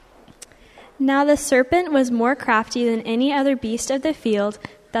Now the serpent was more crafty than any other beast of the field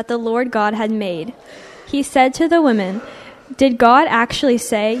that the Lord God had made. He said to the woman, "Did God actually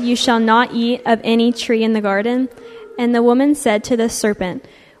say, 'You shall not eat of any tree in the garden'?" And the woman said to the serpent,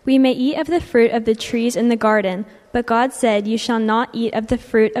 "We may eat of the fruit of the trees in the garden, but God said, 'You shall not eat of the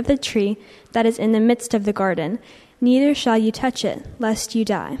fruit of the tree that is in the midst of the garden, neither shall you touch it, lest you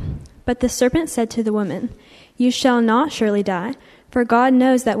die.' But the serpent said to the woman, 'You shall not surely die, for God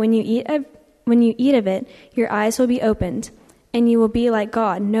knows that when you eat of it, your eyes will be opened, and you will be like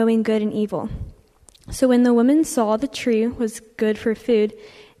God, knowing good and evil.' So when the woman saw the tree was good for food,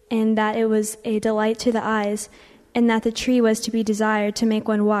 and that it was a delight to the eyes, and that the tree was to be desired to make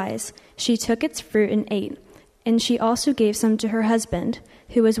one wise, she took its fruit and ate. And she also gave some to her husband,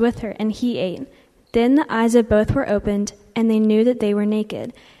 who was with her, and he ate. Then the eyes of both were opened, and they knew that they were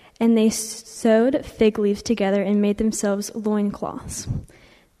naked. And they sewed fig leaves together and made themselves loincloths.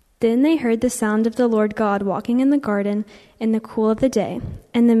 Then they heard the sound of the Lord God walking in the garden in the cool of the day.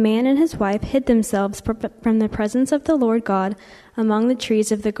 And the man and his wife hid themselves from the presence of the Lord God among the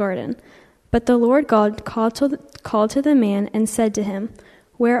trees of the garden. But the Lord God called to the man and said to him,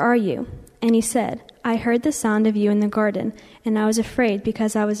 "Where are you?" And he said, "I heard the sound of you in the garden, and I was afraid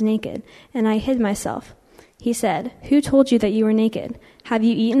because I was naked, and I hid myself." He said, "Who told you that you were naked? Have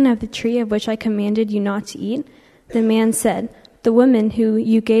you eaten of the tree of which I commanded you not to eat?" The man said, "The woman who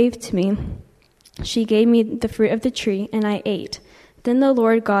you gave to me, she gave me the fruit of the tree, and I ate." Then the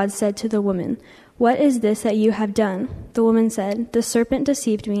Lord God said to the woman, "What is this that you have done?" The woman said, "The serpent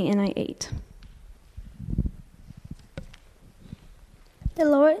deceived me, and I ate." The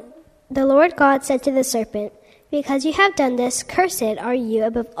Lord God said to the serpent, "Because you have done this, cursed are you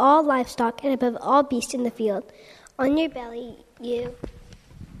above all livestock and above all beasts in the field. On your belly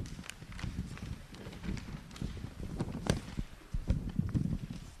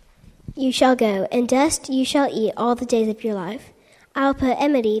you shall go, and dust you shall eat all the days of your life. I will put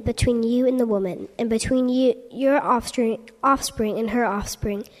enmity between you and the woman, and between your offspring and her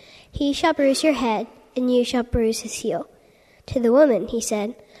offspring. He shall bruise your head, and you shall bruise his heel." To the woman he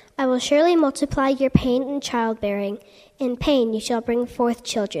said, "I will surely multiply your pain in childbearing. In pain you shall bring forth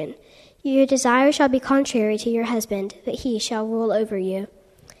children. Your desire shall be contrary to your husband, but he shall rule over you."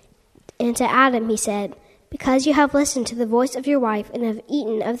 And to Adam he said, "Because you have listened to the voice of your wife and have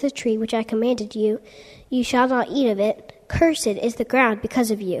eaten of the tree which I commanded you, you shall not eat of it. Cursed is the ground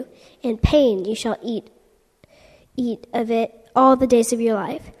because of you. In pain you shall eat of it all the days of your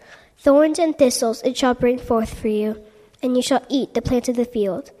life. Thorns and thistles it shall bring forth for you, and you shall eat the plants of the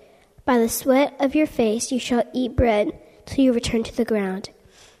field. By the sweat of your face you shall eat bread till you return to the ground.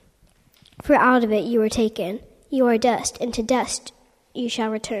 For out of it you were taken. You are dust, and to dust you shall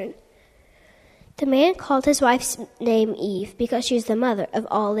return." The man called his wife's name Eve, because she is the mother of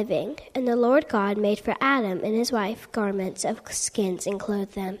all living. And the Lord God made for Adam and his wife garments of skins and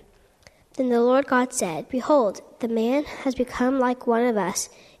clothed them. Then the Lord God said, "Behold, the man has become like one of us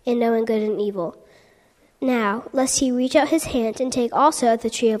in knowing good and evil. Now, lest he reach out his hand and take also of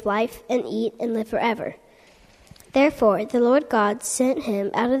the tree of life and eat and live forever." Therefore the Lord God sent him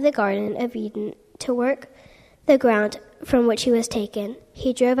out of the Garden of Eden to work the ground from which he was taken.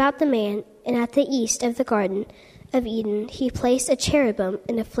 He drove out the man, and at the east of the Garden of Eden he placed a cherubim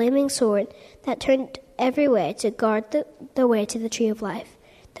and a flaming sword that turned every way to guard the way to the tree of life.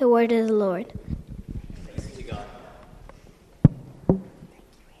 The word of the Lord. Thanks be to God.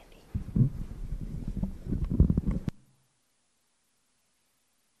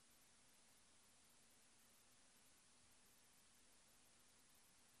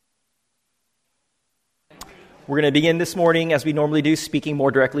 We're going to begin this morning, as we normally do, speaking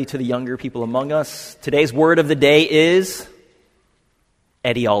more directly to the younger people among us. Today's word of the day is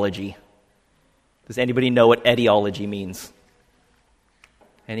etiology. Does anybody know what etiology means?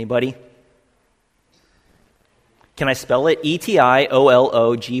 Anybody? Can I spell it?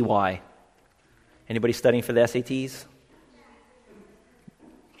 E-T-I-O-L-O-G-Y. Anybody studying for the SATs?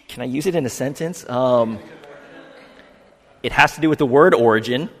 Can I use it in a sentence? It has to do with the word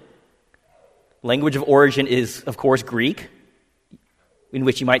origin. Language of origin is, of course, Greek, in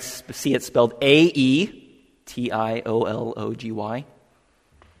which you might see it spelled A-E-T-I-O-L-O-G-Y.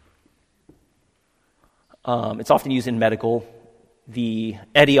 It's often used in medical. The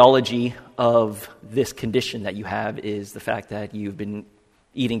etiology of this condition that you have is the fact that you've been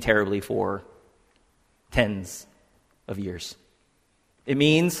eating terribly for tens of years. It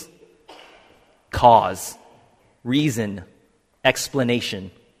means cause, reason, explanation.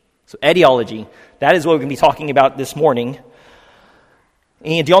 So etiology, that is what we're going to be talking about this morning.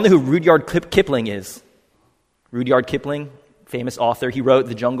 And do y'all know who Rudyard Kipling is? Rudyard Kipling, famous author. He wrote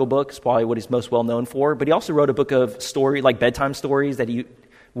The Jungle Book. It's probably what he's most well known for. But he also wrote a book of story, like bedtime stories that he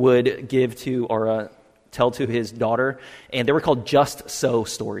would give to or tell to his daughter. And they were called Just So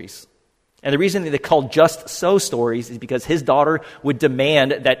stories. And the reason that they called Just So stories is because his daughter would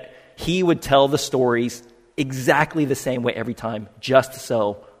demand that he would tell the stories exactly the same way every time, just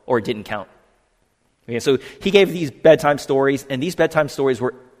so, or it didn't count. Okay, so he gave these bedtime stories, and these bedtime stories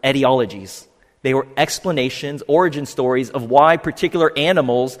were etiologies. They were explanations, origin stories of why particular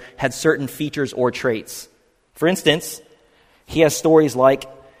animals had certain features or traits. For instance, he has stories like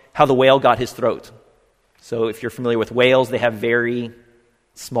how the whale got his throat. So if you're familiar with whales, they have very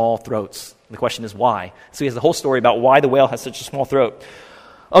small throats. The question is why. So he has the whole story about why the whale has such a small throat.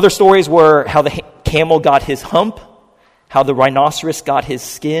 Other stories were how the camel got his hump, how the rhinoceros got his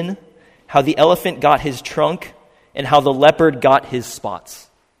skin, how the elephant got his trunk, and how the leopard got his spots.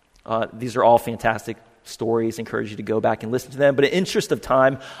 These are all fantastic stories. I encourage you to go back and listen to them. But in interest of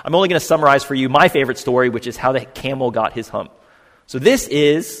time, I'm only going to summarize for you my favorite story, which is how the camel got his hump. So this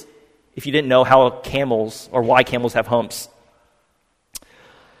is, if you didn't know, how camels, or why camels have humps.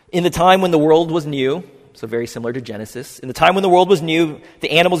 In the time when the world was new, so very similar to Genesis, in the time when the world was new,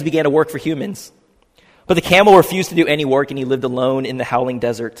 the animals began to work for humans. But the camel refused to do any work, and he lived alone in the howling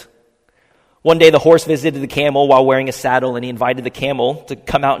desert. One day, the horse visited the camel while wearing a saddle, and he invited the camel to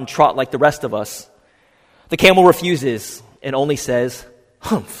come out and trot like the rest of us. The camel refuses and only says,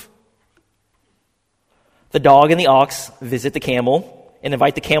 "Humph." The dog and the ox visit the camel and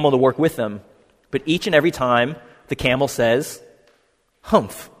invite the camel to work with them. But each and every time, the camel says,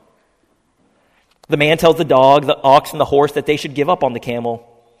 "Humph." The man tells the dog, the ox, and the horse that they should give up on the camel.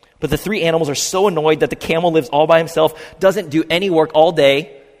 But the three animals are so annoyed that the camel lives all by himself, doesn't do any work all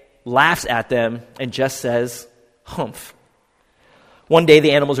day, laughs at them, and just says, "Humph." One day,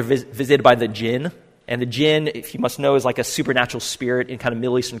 the animals are visited by the jinn. And the jinn, if you must know, is like a supernatural spirit in kind of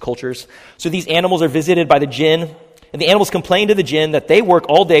Middle Eastern cultures. So these animals are visited by the jinn, and the animals complain to the jinn that they work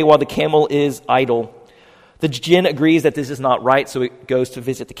all day while the camel is idle. The jinn agrees that this is not right, so it goes to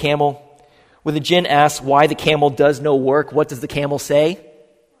visit the camel. When the jinn asks why the camel does no work, what does the camel say?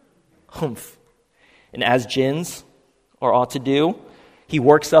 "Humph." And as jinns are ought to do, he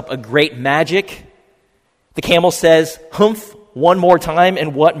works up a great magic. The camel says, "Humph," one more time,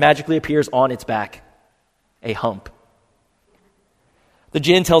 and what magically appears on its back? A hump. The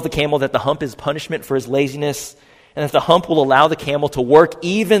jinn tells the camel that the hump is punishment for his laziness, and that the hump will allow the camel to work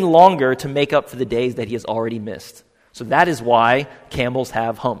even longer to make up for the days that he has already missed. So that is why camels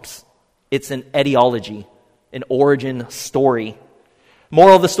have humps. It's an etiology, an origin story.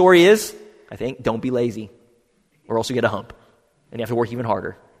 Moral of the story is, I think, don't be lazy, or else you get a hump, and you have to work even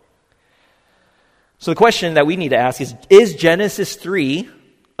harder. So the question that we need to ask is Genesis 3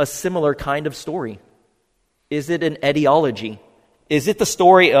 a similar kind of story? Is it an etiology? Is it the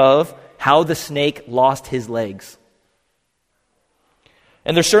story of how the snake lost his legs?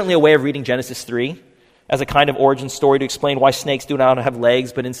 And there's certainly a way of reading Genesis 3 as a kind of origin story to explain why snakes do not have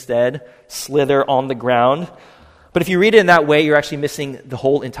legs, but instead slither on the ground. But if you read it in that way, you're actually missing the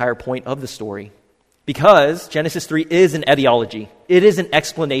whole entire point of the story. Because Genesis 3 is an etiology. It is an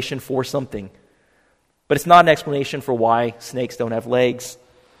explanation for something. But it's not an explanation for why snakes don't have legs.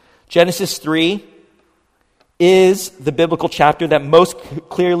 Genesis 3 is the biblical chapter that most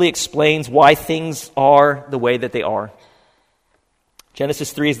clearly explains why things are the way that they are.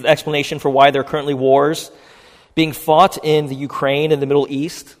 Genesis 3 is the explanation for why there are currently wars being fought in the Ukraine and the Middle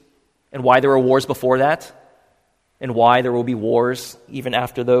East, and why there were wars before that, and why there will be wars even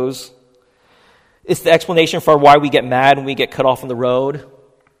after those. It's the explanation for why we get mad when we get cut off on the road,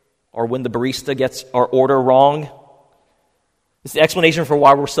 or when the barista gets our order wrong. It's the explanation for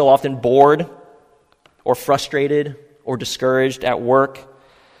why we're so often bored, or frustrated, or discouraged at work.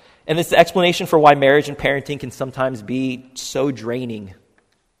 And it's the explanation for why marriage and parenting can sometimes be so draining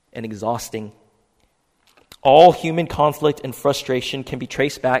and exhausting. All human conflict and frustration can be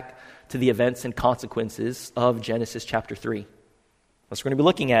traced back to the events and consequences of Genesis chapter 3. That's what we're going to be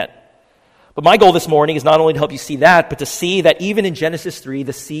looking at. But my goal this morning is not only to help you see that, but to see that even in Genesis 3,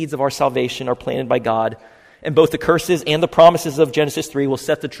 the seeds of our salvation are planted by God, and both the curses and the promises of Genesis 3 will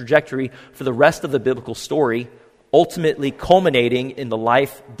set the trajectory for the rest of the biblical story, ultimately culminating in the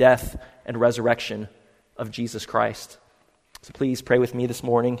life, death, and resurrection of Jesus Christ. So please pray with me this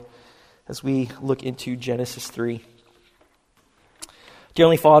morning as we look into Genesis 3. Dear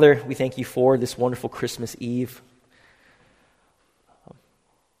Heavenly Father, we thank you for this wonderful Christmas Eve.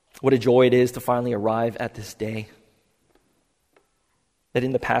 What a joy it is to finally arrive at this day. That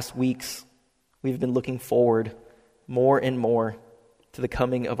in the past weeks, we've been looking forward more and more to the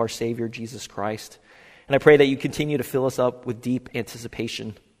coming of our Savior, Jesus Christ. And I pray that you continue to fill us up with deep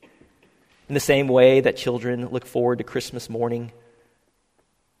anticipation. In the same way that children look forward to Christmas morning,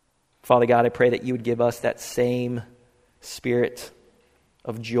 Father God, I pray that you would give us that same spirit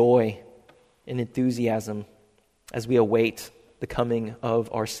of joy and enthusiasm as we await the coming of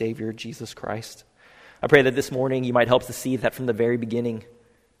our Savior, Jesus Christ. I pray that this morning you might help us to see that from the very beginning,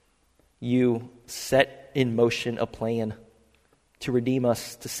 you set in motion a plan to redeem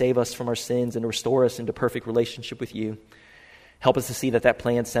us, to save us from our sins, and to restore us into perfect relationship with you. Help us to see that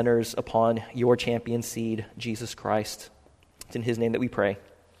plan centers upon your champion seed, Jesus Christ. It's in his name that we pray.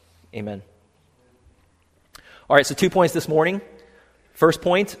 Amen. All right, so 2 points this morning. First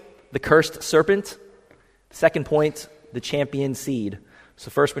point, the cursed serpent. Second point, the champion seed.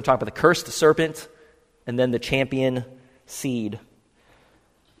 So first we're going to talk about the cursed serpent and then the champion seed.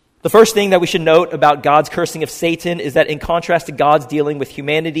 The first thing that we should note about God's cursing of Satan is that in contrast to God's dealing with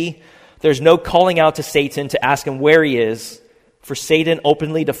humanity, there's no calling out to Satan to ask him where he is, for Satan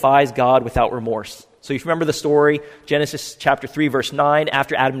openly defies God without remorse. So if you remember the story, Genesis chapter 3, verse 9,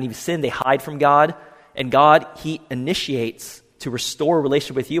 after Adam and Eve sinned, they hide from God, and God, he initiates to restore a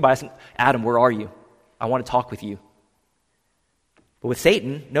relationship with you by asking, Adam, where are you? I want to talk with you. But with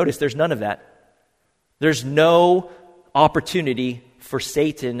Satan, notice there's none of that. There's no opportunity for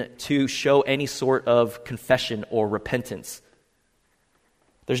Satan to show any sort of confession or repentance.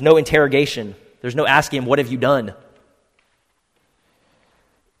 There's no interrogation. There's no asking him, what have you done?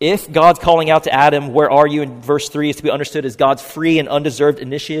 If God's calling out to Adam, where are you, in verse 3 is to be understood as God's free and undeserved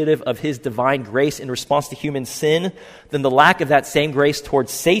initiative of his divine grace in response to human sin, then the lack of that same grace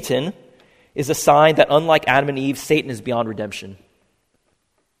towards Satan is a sign that unlike Adam and Eve, Satan is beyond redemption.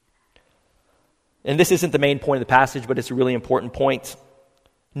 And this isn't the main point of the passage, but it's a really important point.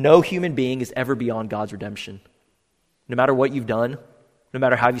 No human being is ever beyond God's redemption. No matter what you've done, no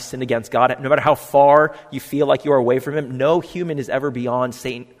matter how you sinned against God, no matter how far you feel like you are away from him, no human is ever beyond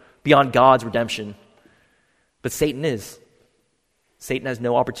God's redemption. But Satan is. Satan has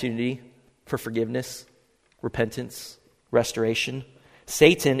no opportunity for forgiveness, repentance, restoration.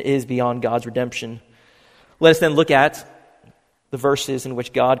 Satan is beyond God's redemption. Let us then look at the verses in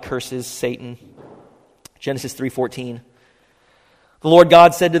which God curses Satan. Genesis 3:14. The Lord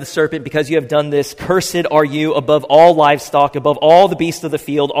God said to the serpent, because you have done this, cursed are you above all livestock, above all the beasts of the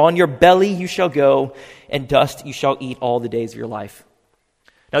field. On your belly you shall go, and dust you shall eat all the days of your life.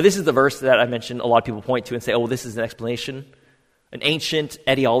 Now this is the verse that I mentioned a lot of people point to and say, oh, well, this is an explanation, an ancient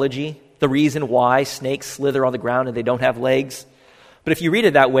etiology, the reason why snakes slither on the ground and they don't have legs. But if you read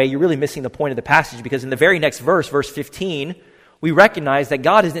it that way, you're really missing the point of the passage, because in the very next verse, verse 15, we recognize that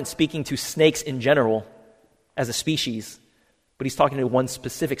God isn't speaking to snakes in general as a species, but he's talking to one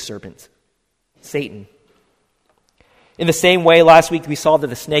specific serpent, Satan. In the same way, last week we saw that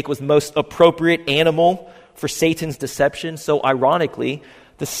the snake was the most appropriate animal for Satan's deception. So ironically,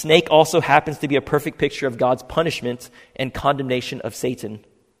 the snake also happens to be a perfect picture of God's punishment and condemnation of Satan.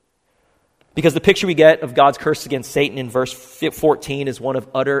 Because the picture we get of God's curse against Satan in verse 14 is one of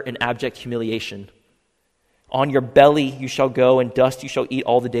utter and abject humiliation. On your belly you shall go, and dust you shall eat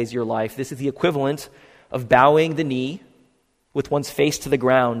all the days of your life. This is the equivalent of bowing the knee with one's face to the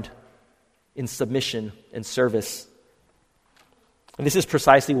ground in submission and service. And this is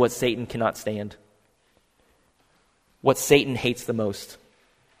precisely what Satan cannot stand. What Satan hates the most.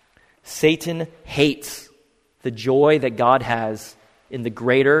 Satan hates the joy that God has in the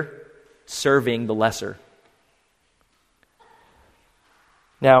greater serving the lesser.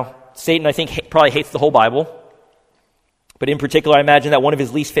 Now, Satan, I think, probably hates the whole Bible. But in particular, I imagine that one of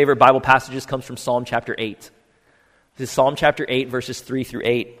his least favorite Bible passages comes from Psalm chapter 8. This is Psalm chapter 8, verses 3 through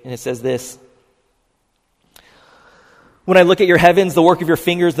 8. And it says this: When I look at your heavens, the work of your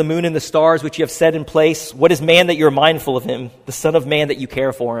fingers, the moon and the stars which you have set in place, what is man that you are mindful of him, the son of man that you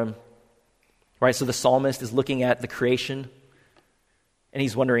care for him? Right, so the psalmist is looking at the creation, and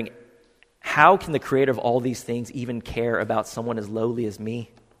he's wondering, how can the creator of all these things even care about someone as lowly as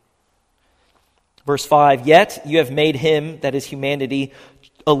me? Verse 5, yet you have made him, that is humanity,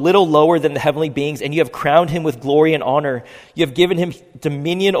 a little lower than the heavenly beings, and you have crowned him with glory and honor. You have given him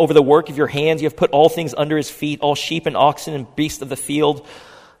dominion over the work of your hands. You have put all things under his feet, all sheep and oxen and beasts of the field,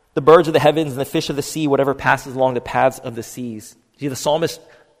 the birds of the heavens and the fish of the sea, whatever passes along the paths of the seas. See, the psalmist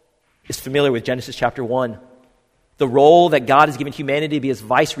is familiar with Genesis chapter 1. The role that God has given humanity to be his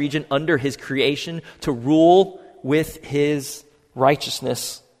vice regent under his creation, to rule with his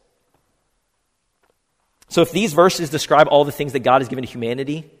righteousness. So if these verses describe all the things that God has given to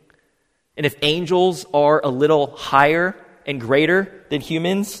humanity, and if angels are a little higher and greater than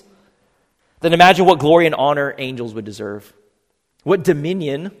humans, then imagine what glory and honor angels would deserve. What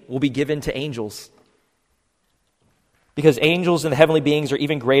dominion will be given to angels. because angels and the heavenly beings are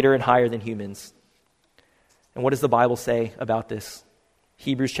even greater and higher than humans. And what does the Bible say about this?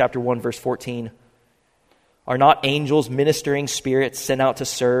 Hebrews chapter 1, verse 14. Are not angels ministering spirits sent out to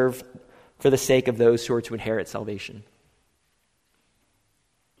serve for the sake of those who are to inherit salvation?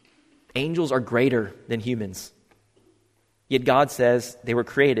 Angels are greater than humans. Yet God says they were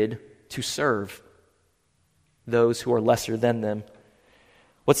created to serve those who are lesser than them.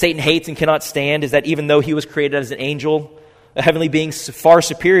 What Satan hates and cannot stand is that even though he was created as an angel, a heavenly being far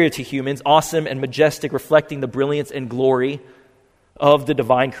superior to humans, awesome and majestic, reflecting the brilliance and glory of the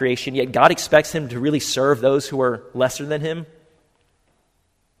divine creation, yet God expects him to really serve those who are lesser than him.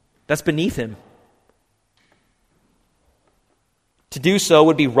 That's beneath him. To do so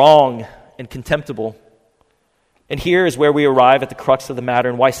would be wrong and contemptible. And here is where we arrive at the crux of the matter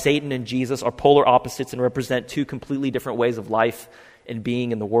and why Satan and Jesus are polar opposites and represent two completely different ways of life and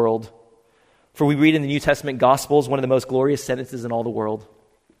being in the world. For we read in the New Testament Gospels one of the most glorious sentences in all the world.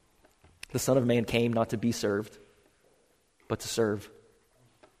 The Son of Man came not to be served, but to serve,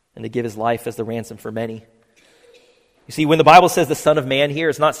 and to give his life as the ransom for many. You see, when the Bible says the Son of Man here,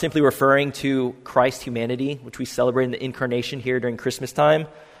 it's not simply referring to Christ's humanity, which we celebrate in the incarnation here during Christmas time.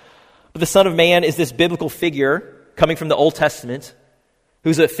 But the Son of Man is this biblical figure coming from the Old Testament,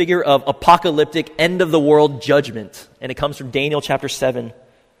 who's a figure of apocalyptic, end-of-the-world judgment. And it comes from Daniel chapter 7.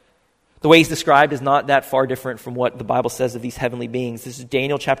 The way he's described is not that far different from what the Bible says of these heavenly beings. This is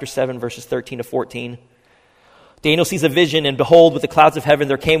Daniel chapter 7, verses 13 to 14. Daniel sees a vision, and behold, with the clouds of heaven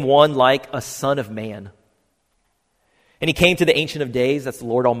there came one like a son of man. And he came to the Ancient of Days, that's the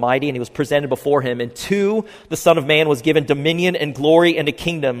Lord Almighty, and he was presented before him. And to the Son of Man was given dominion and glory and a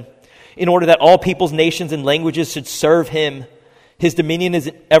kingdom, in order that all peoples, nations, and languages should serve him. His dominion is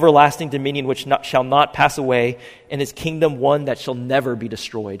an everlasting dominion which shall not pass away, and his kingdom one that shall never be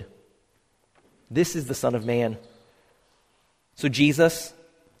destroyed. This is the Son of Man. So Jesus,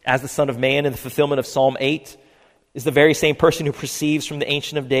 as the Son of Man in the fulfillment of Psalm 8, is the very same person who receives from the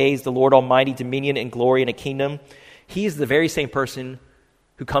Ancient of Days, the Lord Almighty, dominion and glory and a kingdom. He is the very same person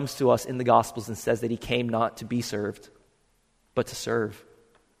who comes to us in the Gospels and says that he came not to be served, but to serve,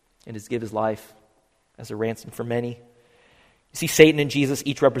 and to give his life as a ransom for many. You see, Satan and Jesus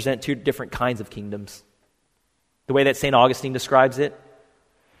each represent two different kinds of kingdoms. The way that St. Augustine describes it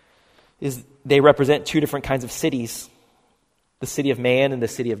is they represent two different kinds of cities, the city of man and the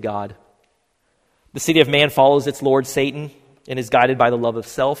city of God. The city of man follows its lord Satan and is guided by the love of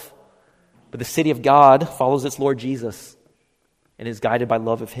self, but the city of God follows its Lord Jesus and is guided by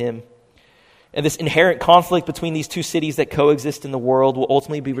love of him. And this inherent conflict between these two cities that coexist in the world will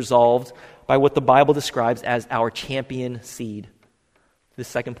ultimately be resolved by what the Bible describes as our champion seed. The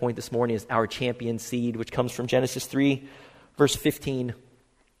second point this morning is our champion seed, which comes from Genesis 3, verse 15.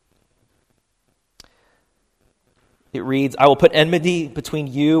 It reads, I will put enmity between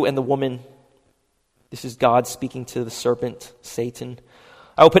you and the woman. This is God speaking to the serpent, Satan.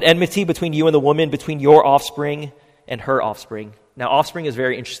 I will put enmity between you and the woman, between your offspring and her offspring. Now, offspring is a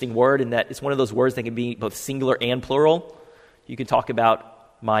very interesting word in that it's one of those words that can be both singular and plural. You can talk about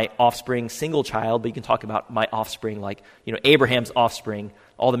my offspring, single child, but you can talk about my offspring like, Abraham's offspring,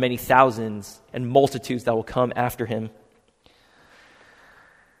 all the many thousands and multitudes that will come after him.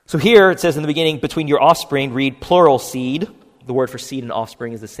 So here it says in the beginning, between your offspring, read plural seed. The word for seed and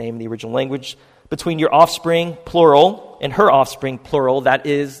offspring is the same in the original language. Between your offspring, plural, and her offspring, plural, that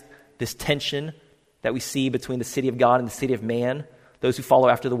is this tension that we see between the city of God and the city of man, those who follow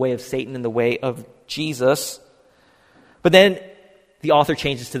after the way of Satan and the way of Jesus. But then the author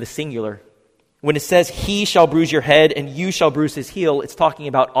changes to the singular. When it says, he shall bruise your head and you shall bruise his heel, it's talking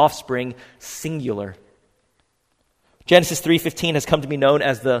about offspring, singular. Genesis 3:15 has come to be known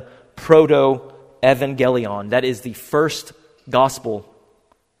as the proto-evangelion. That is the first gospel.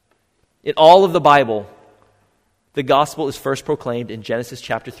 In all of the Bible, the gospel is first proclaimed in Genesis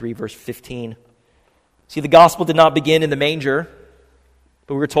chapter 3, verse 15. See, the gospel did not begin in the manger,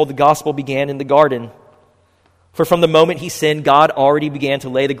 but we were told the gospel began in the garden. For from the moment he sinned, God already began to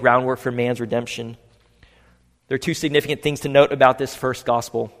lay the groundwork for man's redemption. There are two significant things to note about this first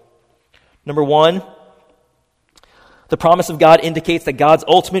gospel. Number one, the promise of God indicates that God's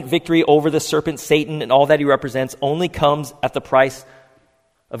ultimate victory over the serpent Satan and all that he represents only comes at the price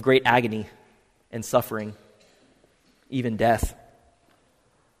of great agony and suffering, even death.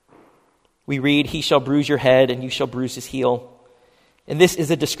 We read, he shall bruise your head and you shall bruise his heel. And this is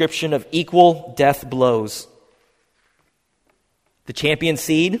a description of equal death blows. The champion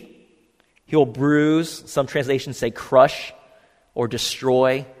seed, he will bruise, some translations say crush or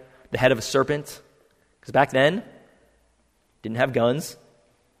destroy the head of a serpent. Because back then, didn't have guns.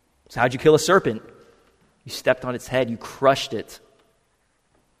 So how'd you kill a serpent? You stepped on its head. You crushed it.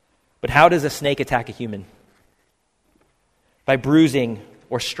 But how does a snake attack a human? By bruising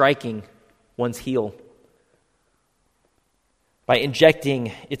or striking one's heel. By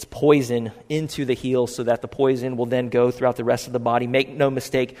injecting its poison into the heel so that the poison will then go throughout the rest of the body. Make no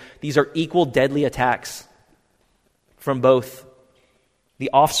mistake, these are equal deadly attacks from both the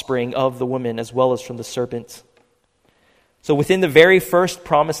offspring of the woman as well as from the serpent. So within the very first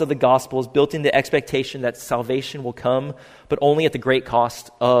promise of the gospel is built in the expectation that salvation will come, but only at the great cost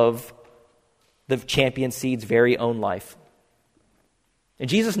of the champion seed's very own life. And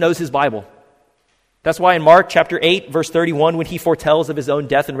Jesus knows his Bible. That's why in Mark chapter 8, verse 31, when he foretells of his own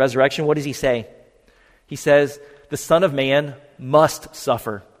death and resurrection, what does he say? He says, the Son of Man must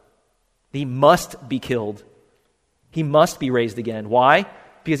suffer. He must be killed. He must be raised again. Why?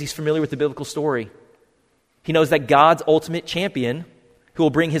 Because he's familiar with the biblical story. He knows that God's ultimate champion, who will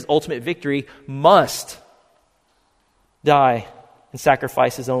bring his ultimate victory, must die and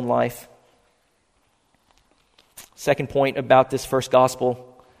sacrifice his own life. Second point about this first gospel.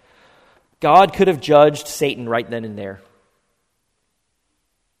 God could have judged Satan right then and there.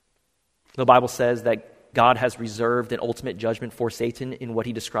 The Bible says that God has reserved an ultimate judgment for Satan in what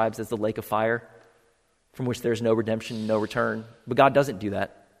he describes as the lake of fire, from which there is no redemption, no return. But God doesn't do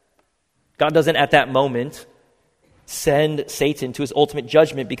that. God doesn't at that moment send Satan to his ultimate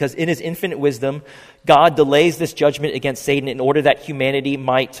judgment because in his infinite wisdom, God delays this judgment against Satan in order that humanity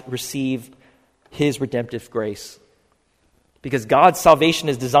might receive his redemptive grace. Because God's salvation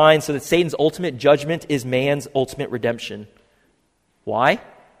is designed so that Satan's ultimate judgment is man's ultimate redemption. Why?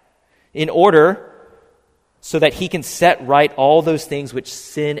 In order so that he can set right all those things which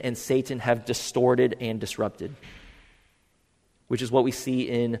sin and Satan have distorted and disrupted. Which is what we see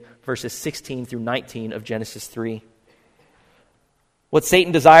in verses 16 through 19 of Genesis 3. What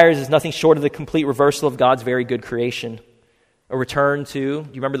Satan desires is nothing short of the complete reversal of God's very good creation. A return to, do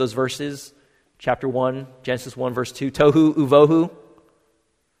you remember those verses? Chapter 1, Genesis 1, verse 2, Tohu uvohu.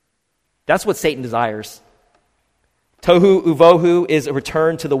 That's what Satan desires. Tohu uvohu is a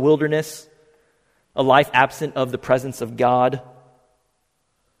return to the wilderness, a life absent of the presence of God,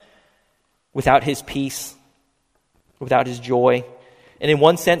 without his peace, without his joy. And in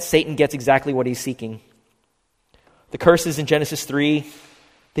one sense, Satan gets exactly what he's seeking. The curses in Genesis 3,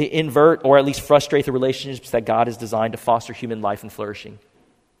 they invert or at least frustrate the relationships that God has designed to foster human life and flourishing.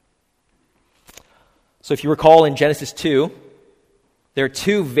 So if you recall in Genesis 2, there are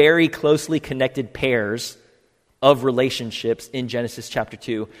two very closely connected pairs of relationships in Genesis chapter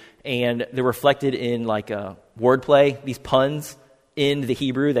 2. And they're reflected in like a wordplay, these puns in the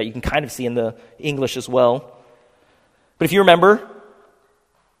Hebrew that you can kind of see in the English as well. But if you remember,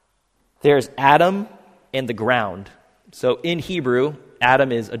 there's Adam and the ground. So in Hebrew,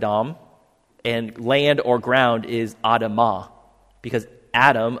 Adam is Adam, and land or ground is Adamah, because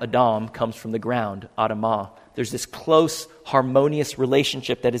Adam comes from the ground, Adamah. There's this close, harmonious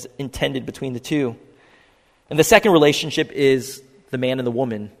relationship that is intended between the two. And the second relationship is the man and the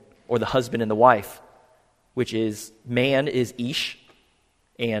woman, or the husband and the wife, which is man is Ish,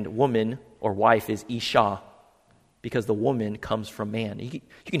 and woman or wife is Isha, because the woman comes from man. You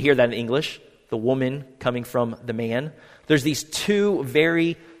can hear that in English, the woman coming from the man. There's these two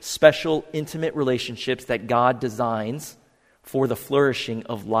very special, intimate relationships that God designs for the flourishing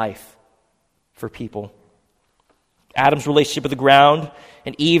of life for people. Adam's relationship with the ground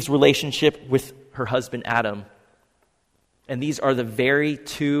and Eve's relationship with her husband Adam. And these are the very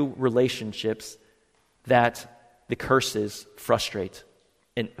two relationships that the curses frustrate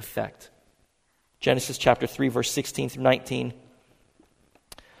and affect. Genesis chapter 3, verse 16 through 19.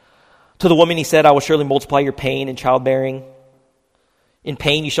 To the woman he said, I will surely multiply your pain in childbearing. In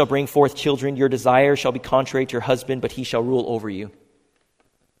pain you shall bring forth children. Your desire shall be contrary to your husband, but he shall rule over you.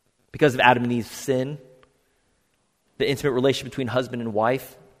 Because of Adam and Eve's sin, the intimate relationship between husband and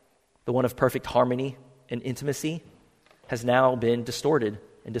wife, the one of perfect harmony and intimacy, has now been distorted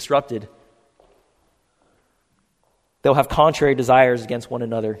and disrupted. They'll have contrary desires against one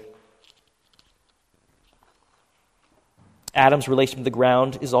another. Adam's relationship with the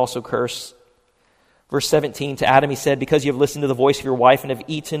ground is also cursed. Verse 17, to Adam he said, because you have listened to the voice of your wife and have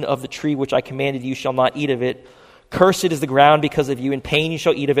eaten of the tree which I commanded you shall not eat of it. Cursed is the ground because of you. In pain you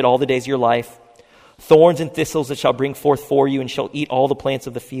shall eat of it all the days of your life. Thorns and thistles it shall bring forth for you, and shall eat all the plants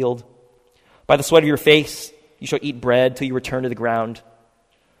of the field. By the sweat of your face you shall eat bread till you return to the ground.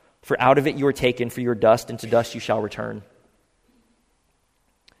 For out of it you are taken, for you are dust, and to dust you shall return.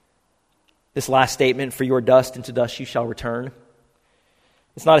 This last statement, for your dust and to dust you shall return,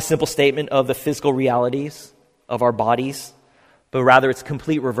 it's not a simple statement of the physical realities of our bodies, but rather it's a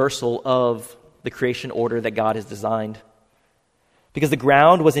complete reversal of the creation order that God has designed. Because the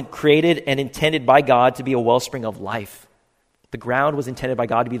ground wasn't created and intended by God to be a wellspring of life. The ground was intended by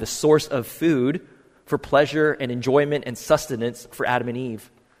God to be the source of food for pleasure and enjoyment and sustenance for Adam and Eve.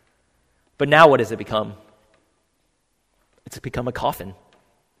 But now what has it become? It's become a coffin.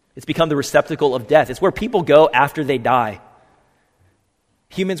 It's become the receptacle of death. It's where people go after they die.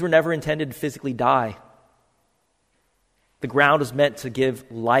 Humans were never intended to physically die. The ground was meant to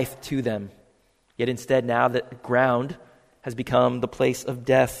give life to them. Yet instead now the ground has become the place of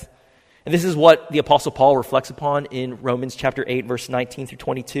death. And this is what the Apostle Paul reflects upon in Romans chapter 8, verse 19 through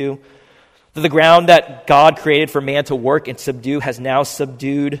 22. That the ground that God created for man to work and subdue has now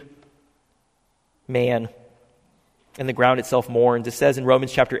subdued man. And the ground itself mourns. It says in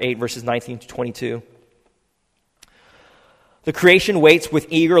Romans chapter 8, verses 19 to 22. The creation waits with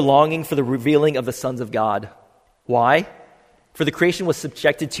eager longing for the revealing of the sons of God. Why? For the creation was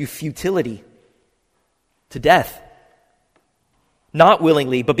subjected to futility, to death. Not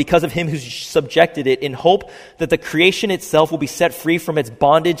willingly, but because of him who subjected it, in hope that the creation itself will be set free from its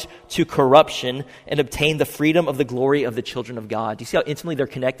bondage to corruption and obtain the freedom of the glory of the children of God. Do you see how intimately they're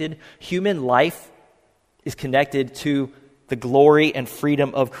connected? Human life is connected to the glory and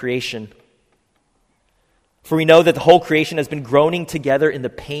freedom of creation. For we know that the whole creation has been groaning together in the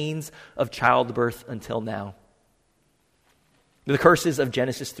pains of childbirth until now. The curses of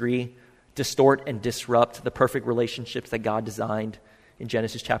Genesis 3 distort and disrupt the perfect relationships that God designed in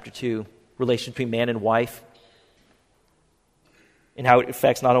Genesis chapter 2. Relation between man and wife. And how it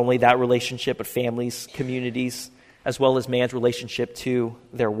affects not only that relationship, but families, communities, as well as man's relationship to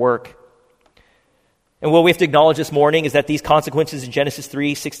their work. And what we have to acknowledge this morning is that these consequences in Genesis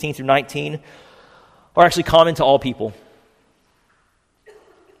 3, 16 through 19 are actually common to all people.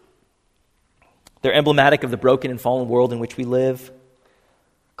 They're emblematic of the broken and fallen world in which we live.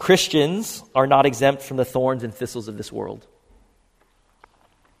 Christians are not exempt from the thorns and thistles of this world.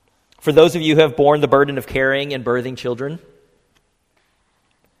 For those of you who have borne the burden of carrying and birthing children,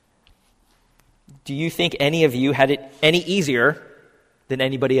 do you think any of you had it any easier than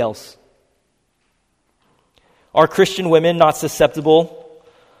anybody else? Are Christian women not susceptible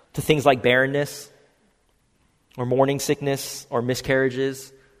to things like barrenness, or morning sickness, or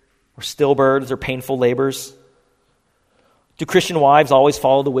miscarriages, or stillbirths, or painful labors? Do Christian wives always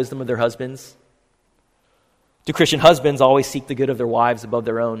follow the wisdom of their husbands? Do Christian husbands always seek the good of their wives above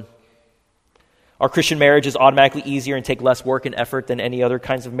their own? Are Christian marriages automatically easier and take less work and effort than any other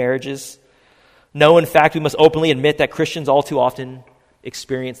kinds of marriages? No, in fact, we must openly admit that Christians all too often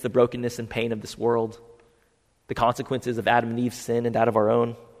experience the brokenness and pain of this world, the consequences of Adam and Eve's sin and that of our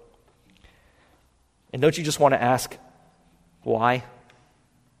own. And don't you just want to ask, why?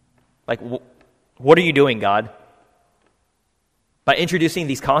 Like, what are you doing, God? By introducing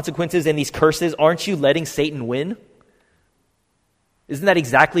these consequences and these curses, aren't you letting Satan win? Isn't that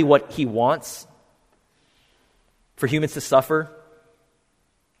exactly what he wants? For humans to suffer,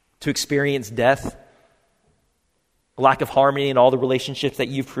 to experience death, a lack of harmony in all the relationships that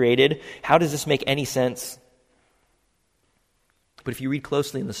you've created. How does this make any sense? But if you read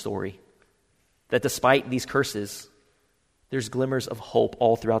closely in the story, that despite these curses, there's glimmers of hope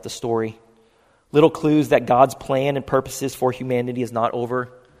all throughout the story. Little clues that God's plan and purposes for humanity is not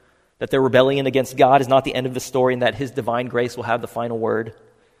over, that their rebellion against God is not the end of the story, and that his divine grace will have the final word.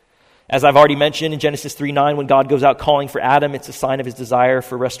 As I've already mentioned in Genesis 3:9, when God goes out calling for Adam, it's a sign of his desire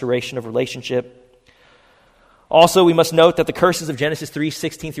for restoration of relationship. Also, we must note that the curses of Genesis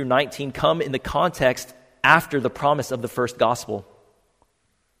 3:16 through 19 come in the context after the promise of the first gospel.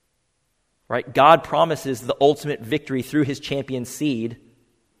 Right? God promises the ultimate victory through his champion seed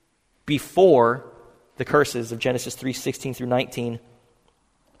before the curses of Genesis 3:16 through 19.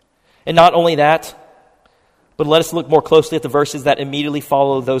 And not only that, but let us look more closely at the verses that immediately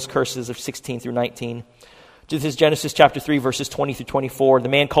follow those curses of 16 through 19. This is Genesis chapter 3, verses 20 through 24. The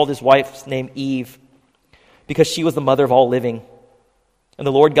man called his wife's name Eve, because she was the mother of all living. And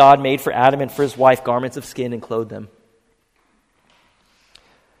the Lord God made for Adam and for his wife garments of skin and clothed them.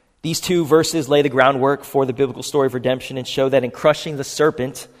 These two verses lay the groundwork for the biblical story of redemption and show that in crushing the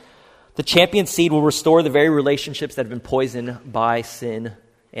serpent, the champion seed will restore the very relationships that have been poisoned by sin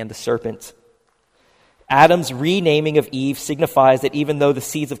and the serpent. Adam's renaming of Eve signifies that even though the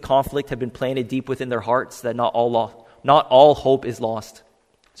seeds of conflict have been planted deep within their hearts, that not all hope is lost.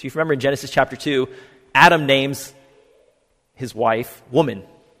 So if you remember in Genesis chapter 2, Adam names his wife woman,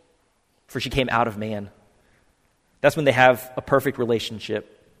 for she came out of man. That's when they have a perfect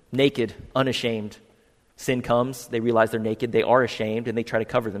relationship. Naked, unashamed. Sin comes, they realize they're naked, they are ashamed, and they try to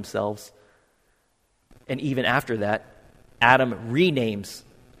cover themselves. And even after that, Adam renames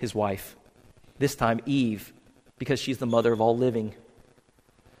his wife this time Eve, because she's the mother of all living.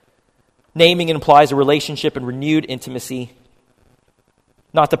 Naming implies a relationship and renewed intimacy,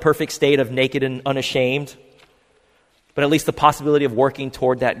 not the perfect state of naked and unashamed, but at least the possibility of working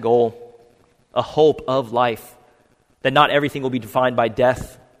toward that goal, a hope of life, that not everything will be defined by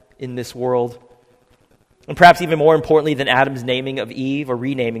death in this world. And perhaps even more importantly than Adam's naming of Eve or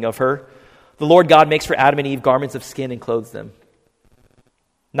renaming of her, the Lord God makes for Adam and Eve garments of skin and clothes them.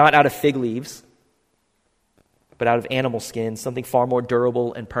 Not out of fig leaves, but out of animal skin, something far more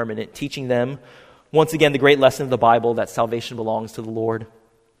durable and permanent, teaching them, once again, the great lesson of the Bible that salvation belongs to the Lord.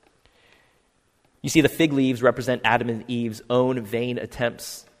 You see, the fig leaves represent Adam and Eve's own vain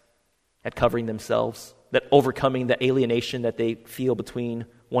attempts at covering themselves, that overcoming the alienation that they feel between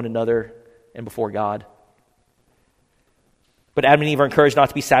one another and before God. But Adam and Eve are encouraged not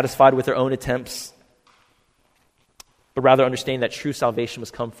to be satisfied with their own attempts, but rather understanding that true salvation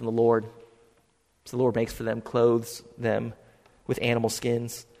must come from the Lord. So the Lord makes for them, clothes them with animal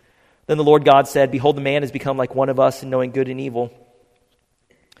skins. Then the Lord God said, "Behold, the man has become like one of us in knowing good and evil.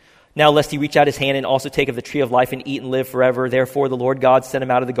 Now lest he reach out his hand and also take of the tree of life and eat and live forever. Therefore the Lord God sent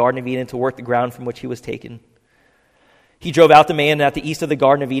him out of the Garden of Eden to work the ground from which he was taken. He drove out the man, and at the east of the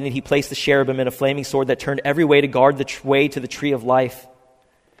Garden of Eden he placed the cherubim and a flaming sword that turned every way to guard the way to the tree of life."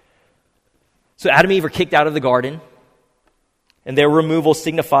 So Adam and Eve are kicked out of the garden, and their removal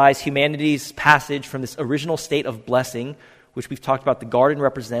signifies humanity's passage from this original state of blessing, which we've talked about. The garden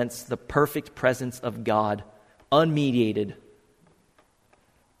represents the perfect presence of God, unmediated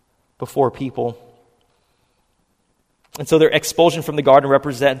before people. And so their expulsion from the garden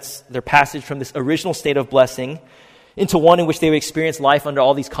represents their passage from this original state of blessing into one in which they would experience life under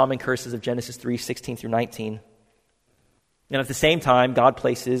all these common curses of Genesis 3:16 through 19. And at the same time, God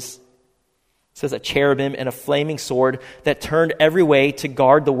places, it says, a cherubim and a flaming sword that turned every way to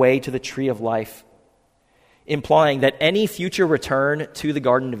guard the way to the tree of life, implying that any future return to the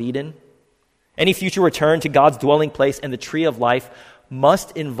Garden of Eden, any future return to God's dwelling place and the tree of life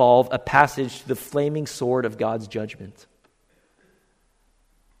must involve a passage to the flaming sword of God's judgment.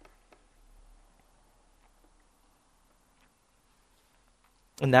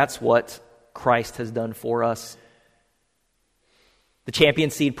 And that's what Christ has done for us. The champion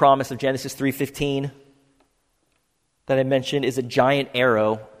seed promise of Genesis 3:15 that I mentioned is a giant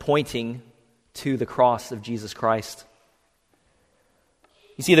arrow pointing to the cross of Jesus Christ.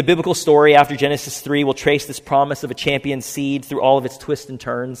 You see, the biblical story after Genesis 3 will trace this promise of a champion seed through all of its twists and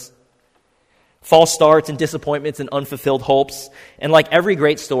turns, false starts and disappointments and unfulfilled hopes. And like every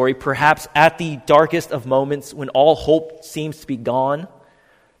great story, perhaps at the darkest of moments when all hope seems to be gone,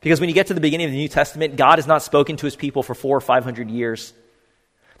 because when you get to the beginning of the New Testament, God has not spoken to his people for 400 or 500 years.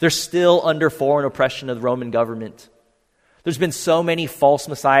 They're still under foreign oppression of the Roman government. There's been so many false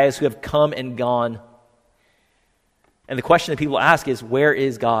messiahs who have come and gone. And the question that people ask is, where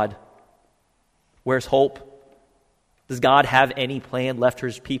is God? Where's hope? Does God have any plan left for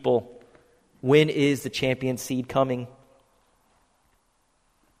his people? When is the champion seed coming?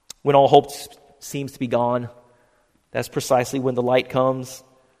 When all hope seems to be gone, that's precisely when the light comes.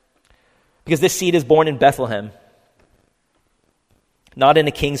 Because this seed is born in Bethlehem, not in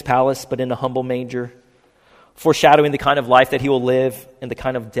a king's palace, but in a humble manger, foreshadowing the kind of life that he will live and the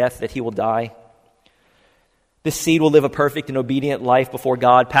kind of death that he will die. This seed will live a perfect and obedient life before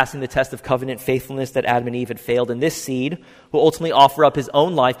God, passing the test of covenant faithfulness that Adam and Eve had failed. And this seed will ultimately offer up his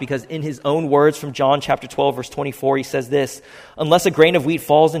own life, because in his own words from John chapter 12, verse 24, he says this: "Unless a grain of wheat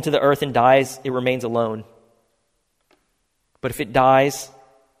falls into the earth and dies, it remains alone. But if it dies,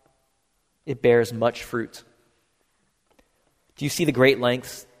 it bears much fruit." Do you see the great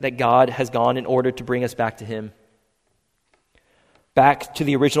lengths that God has gone in order to bring us back to him? Back to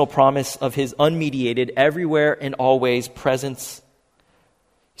the original promise of his unmediated, everywhere and always presence.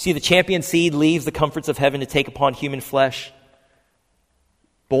 See, the champion seed leaves the comforts of heaven to take upon human flesh,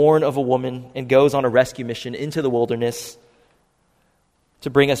 born of a woman, and goes on a rescue mission into the wilderness to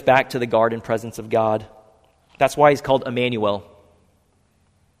bring us back to the garden presence of God. That's why he's called Emmanuel,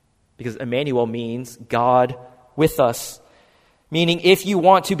 because Emmanuel means God with us. Meaning, if you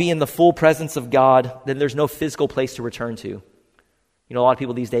want to be in the full presence of God, then there's no physical place to return to. You know, a lot of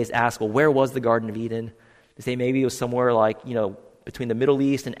people these days ask, well, where was the Garden of Eden? They say maybe it was somewhere like, between the Middle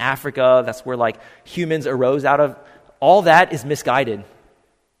East and Africa. That's where like humans arose out of. All that is misguided.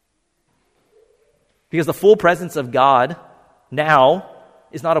 Because the full presence of God now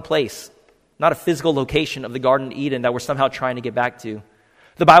is not a place, not a physical location of the Garden of Eden that we're somehow trying to get back to.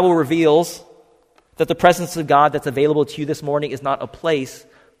 The Bible reveals that the presence of God that's available to you this morning is not a place,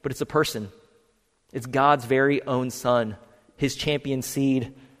 but it's a person. It's God's very own Son, his champion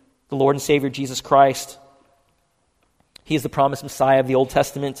seed, the Lord and Savior Jesus Christ. He is the promised Messiah of the Old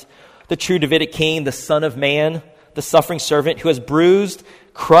Testament, the true Davidic king, the Son of Man, the suffering servant who has bruised,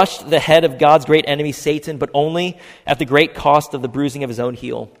 crushed the head of God's great enemy, Satan, but only at the great cost of the bruising of his own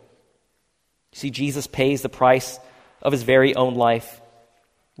heel. You see, Jesus pays the price of his very own life,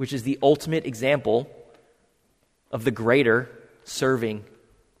 which is the ultimate example of the greater serving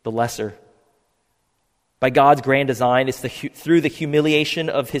the lesser. By God's grand design, it's through the humiliation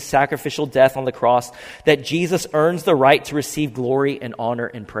of his sacrificial death on the cross that Jesus earns the right to receive glory and honor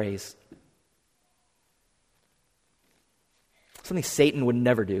and praise. Something Satan would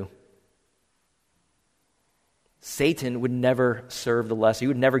never do. Satan would never serve the lesser. He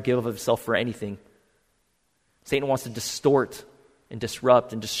would never give of himself for anything. Satan wants to distort and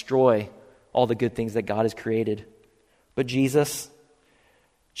disrupt and destroy all the good things that God has created. But Jesus,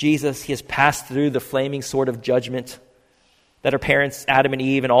 he has passed through the flaming sword of judgment that our parents, Adam and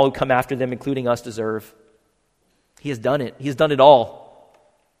Eve, and all who come after them, including us, deserve. He has done it. He has done it all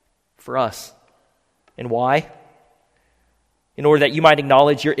for us. And why? In order that you might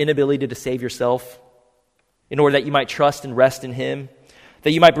acknowledge your inability to save yourself, in order that you might trust and rest in him,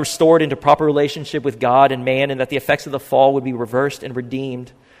 that you might be restored into proper relationship with God and man, and that the effects of the fall would be reversed and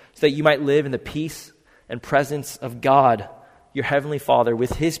redeemed, so that you might live in the peace and presence of God, your heavenly Father,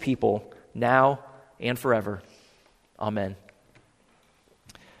 with his people, now and forever. Amen.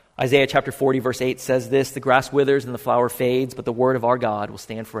 Isaiah chapter 40, verse 8 says this: "The grass withers and the flower fades, but the word of our God will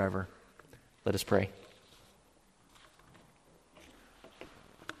stand forever." Let us pray.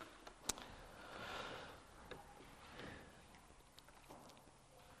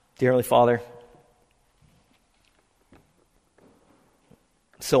 Dear Heavenly Father,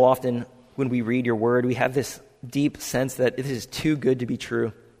 so often when we read your word, we have this deep sense that it is too good to be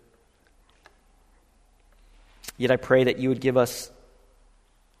true. Yet I pray that you would give us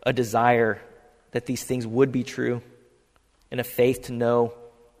a desire that these things would be true, and a faith to know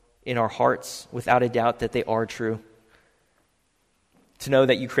in our hearts without a doubt that they are true. To know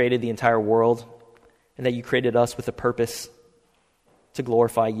that you created the entire world and that you created us with a purpose to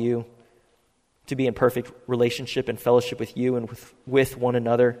glorify you, to be in perfect relationship and fellowship with you and with one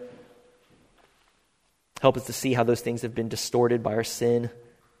another. Help us to see how those things have been distorted by our sin,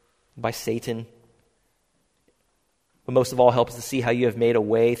 by Satan. But most of all, help us to see how you have made a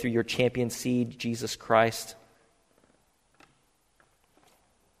way through your champion seed, Jesus Christ,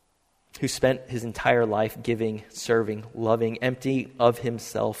 who spent his entire life giving, serving, loving, empty of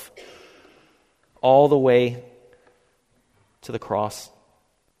himself, all the way to the cross.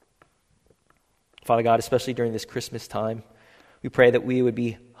 Father God, especially during this Christmas time, we pray that we would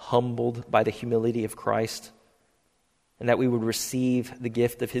be humbled by the humility of Christ, and that we would receive the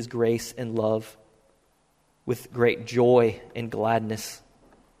gift of his grace and love with great joy and gladness.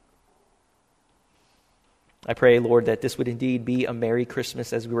 I pray, Lord, that this would indeed be a Merry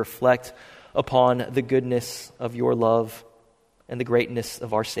Christmas as we reflect upon the goodness of your love and the greatness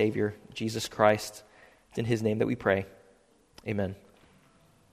of our Savior, Jesus Christ. It's in his name that we pray. Amen.